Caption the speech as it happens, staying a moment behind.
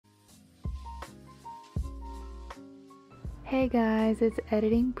Hey guys, it's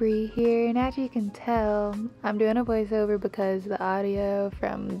Editing Bree here, and as you can tell, I'm doing a voiceover because the audio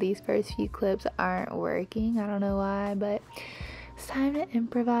from these first few clips aren't working. I don't know why, but it's time to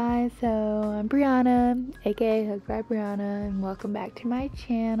improvise. So I'm Brianna, aka Hooked by Brianna, and welcome back to my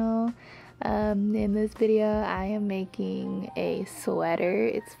channel. In this video, I am making a sweater.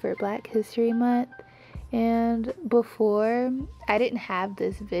 It's for Black History Month. And before, I didn't have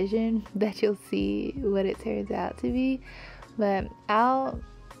this vision that you'll see what it turns out to be, but I'll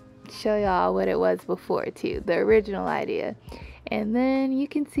show y'all what it was before too, the original idea, and then you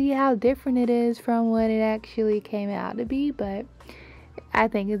can see how different it is from what it actually came out to be, but I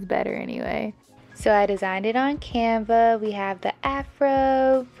think it's better anyway. So I designed it on Canva. We have the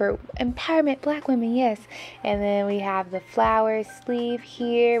afro for empowerment, Black women, yes. And then we have the flower sleeve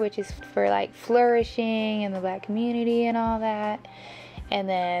here, which is for like flourishing in the Black community and all that. And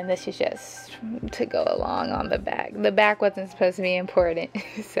then this is just to go along on the back. The back wasn't supposed to be important.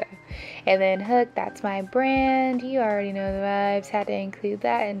 So, and then Hook, that's my brand. You already know the vibes. Had to include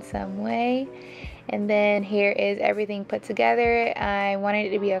that in some way. And then here is everything put together. I wanted it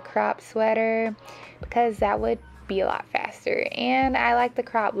to be a crop sweater because that would be a lot faster. And I like the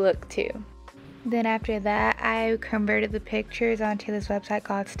crop look too. Then after that, I converted the pictures onto this website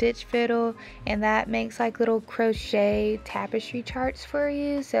called Stitch Fiddle, and that makes like little crochet tapestry charts for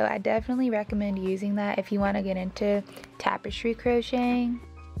you. So I definitely recommend using that if you want to get into tapestry crocheting.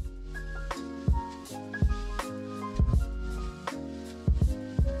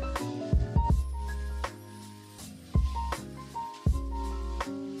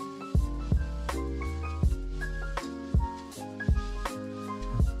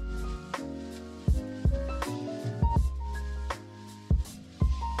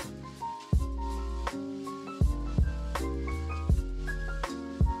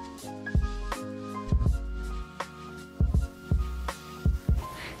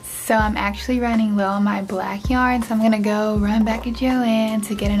 So I'm actually running low on my black yarn, so I'm gonna go run back at Joann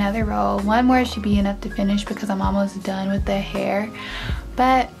to get another roll. One more should be enough to finish because I'm almost done with the hair.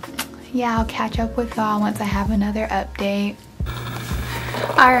 But yeah, I'll catch up with y'all once I have another update.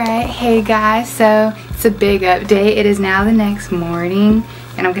 Alright, hey guys, so it's a big update. It is now the next morning,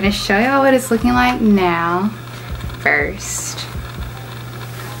 and I'm gonna show y'all what it's looking like now first.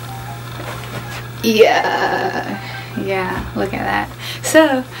 Yeah, look at that.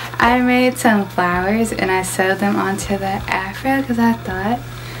 So I made some flowers and I sewed them onto the afro because I thought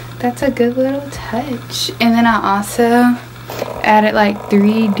that's a good little touch. And then I also added like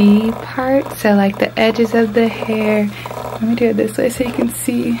 3D parts, so like the edges of the hair. Let me do it this way so you can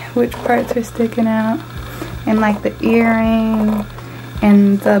see which parts are sticking out, and like the earring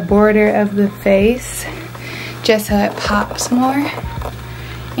and the border of the face, just so it pops more.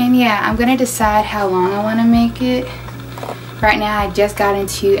 And yeah, I'm gonna decide how long I want to make it. Right now I just got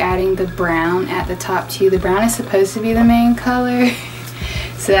into adding the brown at the top too. The brown is supposed to be the main color.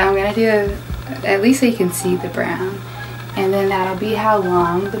 So I'm gonna do at least so you can see the brown. And then that'll be how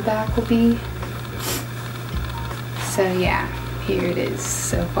long the back will be. So yeah, here it is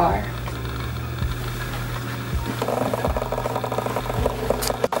so far.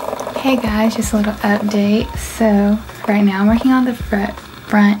 Hey guys, just a little update. So right now I'm working on the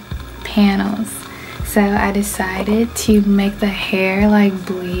front panels. So I decided to make the hair like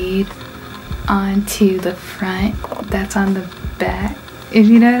bleed onto the front that's on the back, if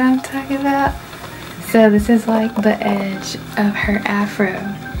you know what I'm talking about. So this is like the edge of her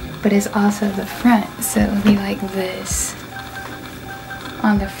afro, but it's also the front, so it'll be like this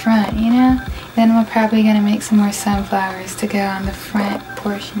on the front, you know. Then we're probably gonna make some more sunflowers to go on the front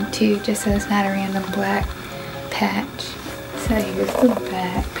portion too, just so it's not a random black patch. So here's the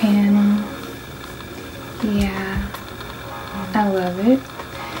back panel. Yeah, I love it.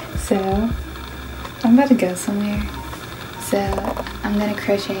 So I'm about to go somewhere, so I'm gonna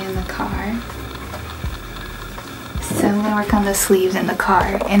crochet in the car. So I'm gonna work on the sleeves in the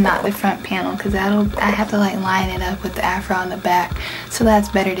car and not the front panel, because I have to like line it up with the afro on the back, so that's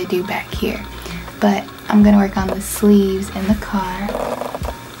better to do back here. But I'm gonna work on the sleeves in the car.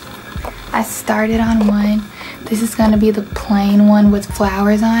 I started on one. This is gonna be the plain one with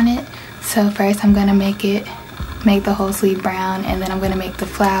flowers on it. So first I'm gonna make the whole sleeve brown, and then I'm gonna make the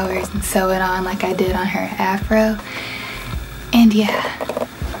flowers and sew it on like I did on her afro. And yeah.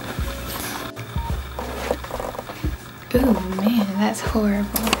 Ooh man, that's horrible.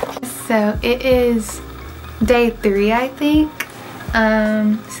 So it is day 3, I think.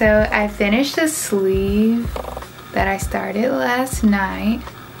 So I finished the sleeve that I started last night.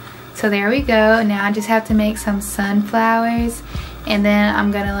 So there we go. Now I just have to make some sunflowers, and then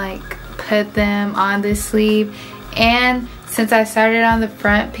I'm gonna like put them on the sleeve. And since I started on the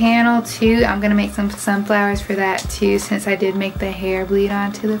front panel too, I'm gonna make some sunflowers for that too, since I did make the hair bleed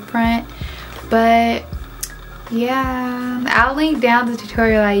onto the front. But yeah, I'll link down the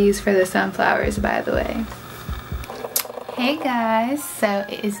tutorial I used for the sunflowers, by the way. Hey guys, so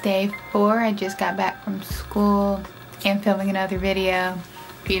it is day 4. I just got back from school and filming another video.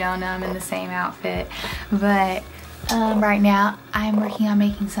 If you don't know, I'm in the same outfit. But right now I'm working on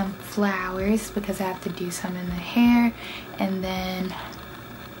making some flowers because I have to do some in the hair and then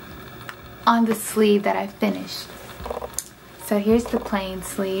on the sleeve that I finished. So here's the plain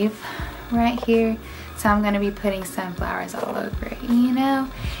sleeve right here. So I'm going to be putting sunflowers all over it, you know.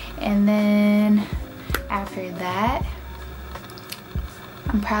 And then after that,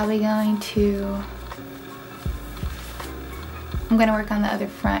 I'm probably going to work on the other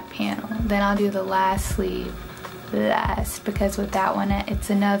front panel. Then I'll do the last sleeve last, because with that one it's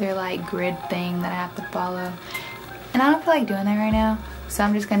another like grid thing that I have to follow. And I don't feel like doing that right now. So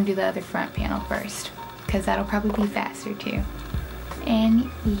I'm just going to do the other front panel first, because that'll probably be faster too.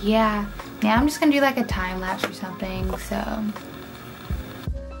 And yeah, now I'm just going to do like a time lapse or something. So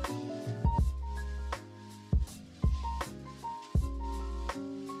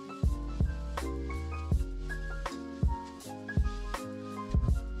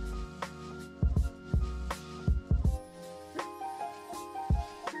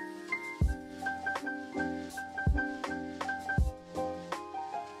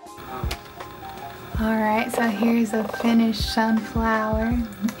alright, so here's a finished sunflower,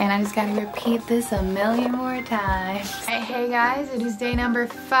 and I just gotta repeat this a million more times. Alright, hey guys, it is day number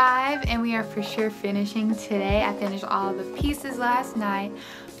 5, and we are for sure finishing today. I finished all the pieces last night,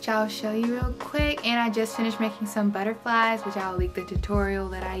 which I'll show you real quick, and I just finished making some butterflies, which I'll link the tutorial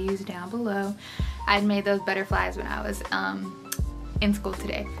that I used down below. I made those butterflies when I was in school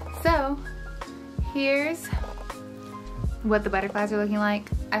today. So here's what the butterflies are looking like.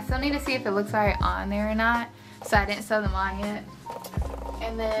 I still need to see if it looks alright on there or not, so I didn't sew them on yet.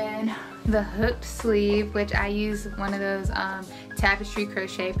 And then the hooked sleeve, which I use one of those tapestry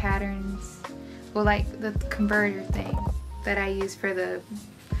crochet patterns, well, like the converter thing that I use for the,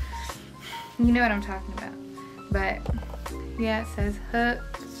 you know what I'm talking about. But yeah, it says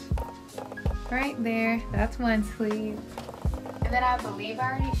hooked right there. That's one sleeve. And then I believe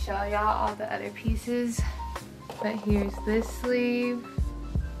I already showed y'all all the other pieces. But here's this sleeve.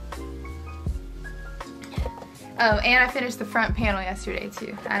 Oh, and I finished the front panel yesterday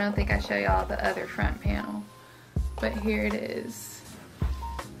too. I don't think I show y'all the other front panel, but here it is.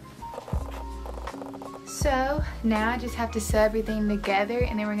 So now I just have to sew everything together,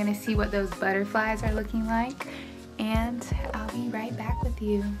 and then we're gonna see what those butterflies are looking like, and I'll be right back with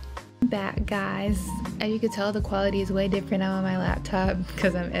you. Back, guys. As you can tell, the quality is way different now on my laptop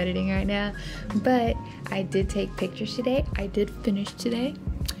because I'm editing right now, but I did take pictures today. I did finish today,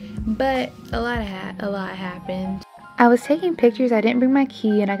 but a lot happened. I was taking pictures, I didn't bring my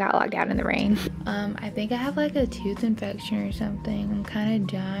key, and I got locked out in the rain. I think I have like a tooth infection or something. I'm kind of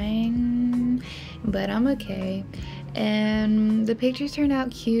dying, but I'm okay. And the pictures turned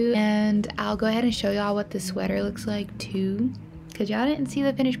out cute, and I'll go ahead and show y'all what the sweater looks like too, because y'all didn't see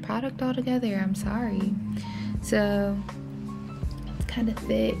the finished product altogether. I'm sorry. So it's kind of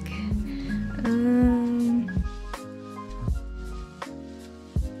thick.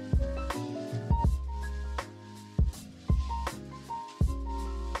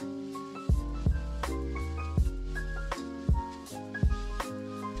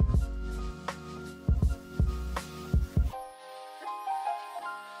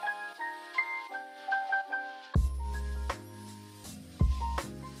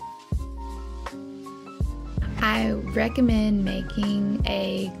 I recommend making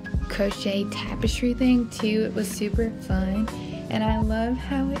a crochet tapestry thing too. It was super fun, and I love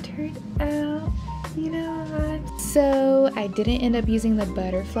how it turned out, you know. So I didn't end up using the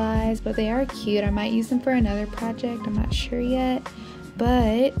butterflies, but they are cute. I might use them for another project, I'm not sure yet,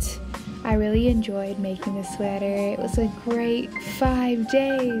 but I really enjoyed making the sweater. It was a great 5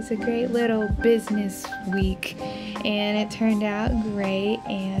 days, a great little business week, and it turned out great.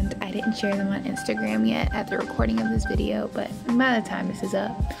 And I didn't share them on Instagram yet at the recording of this video, but by the time this is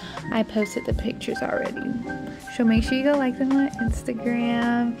up, I posted the pictures already. So make sure you go like them on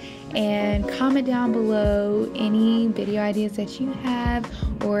Instagram and comment down below any video ideas that you have,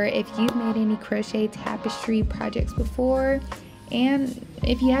 or if you've made any crochet tapestry projects before. And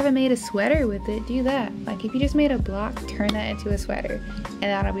if you haven't made a sweater with it, do that. Like if you just made a block, turn that into a sweater, and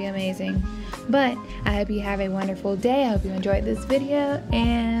that'll be amazing. But I hope you have a wonderful day. I hope you enjoyed this video,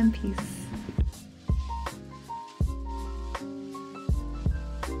 and peace.